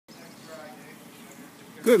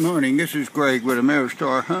Good morning, this is Greg with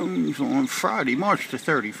Ameri-Star Homes on Friday, March the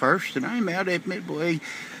 31st, and I'm out at Midway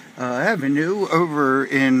Avenue over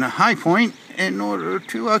in High Point in order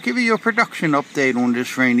to give you a production update on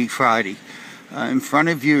this rainy Friday. In front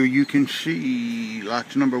of you, you can see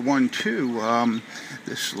lots number 1, 2.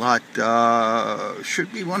 This lot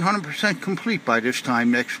should be 100% complete by this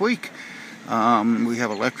time next week. We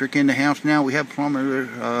have electric in the house now. We have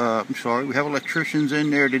we have electricians in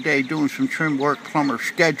there today doing some trim work. Plumber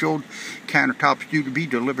scheduled. Countertops due to be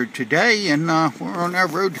delivered today, and we're on our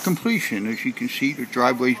road to completion. As you can see, the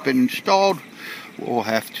driveway's been installed. We'll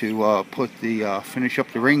have to finish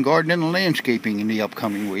up the rain garden and the landscaping in the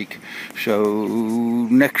upcoming week. So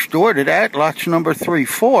next door to that, lots number 3,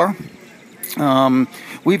 4.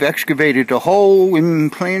 We've excavated the hole,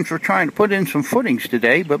 and plans for trying to put in some footings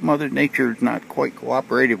today, but Mother Nature's not quite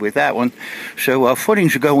cooperated with that one. So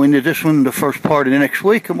footings will go into this one the first part of the next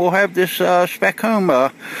week, and we'll have this spec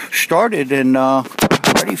home started and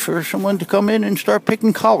ready for someone to come in and start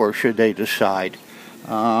picking color should they decide.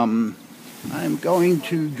 I'm going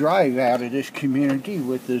to drive out of this community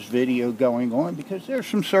with this video going on because there's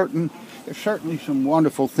certainly some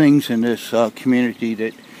wonderful things in this community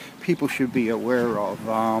that people should be aware of.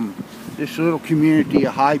 This little community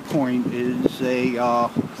of High Point is a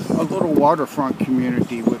little waterfront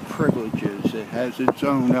community with privileges. It has its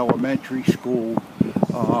own elementary school.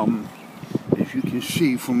 As you can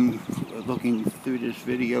see from looking through this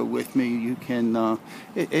video with me, you can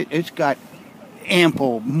it's got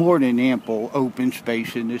more than ample open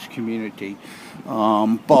space in this community.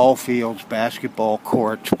 Ball fields, basketball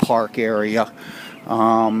courts, park area.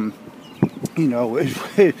 You know,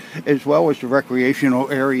 as well as the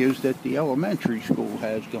recreational areas that the elementary school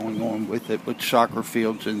has going on with it, with soccer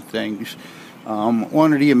fields and things.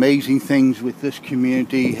 One of the amazing things with this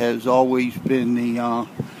community has always been the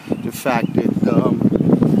fact that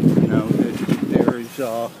that there is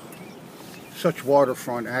such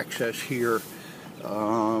waterfront access here.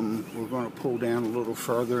 We're going to pull down a little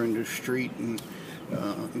further in the street and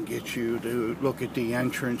get you to look at the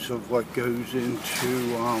entrance of what goes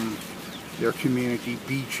into their community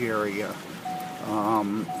beach area.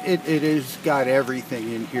 It has got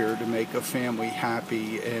everything in here to make a family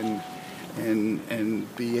happy and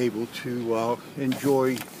be able to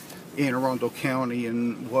enjoy Anne Arundel County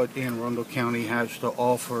and what Anne Arundel County has to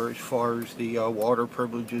offer as far as the water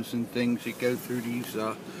privileges and things that go through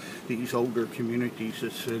these older communities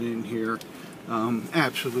that sit in here.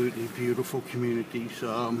 Absolutely beautiful communities.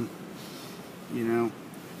 You know,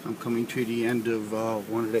 I'm coming to the end of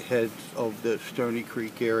one of the heads of the Stony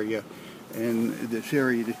Creek area, and this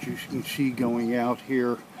area that you can see going out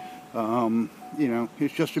here, you know,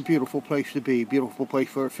 it's just a beautiful place to be, beautiful place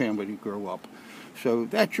for a family to grow up. So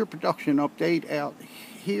that's your production update out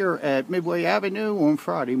here at Midway Avenue on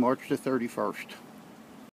Friday, March the 31st.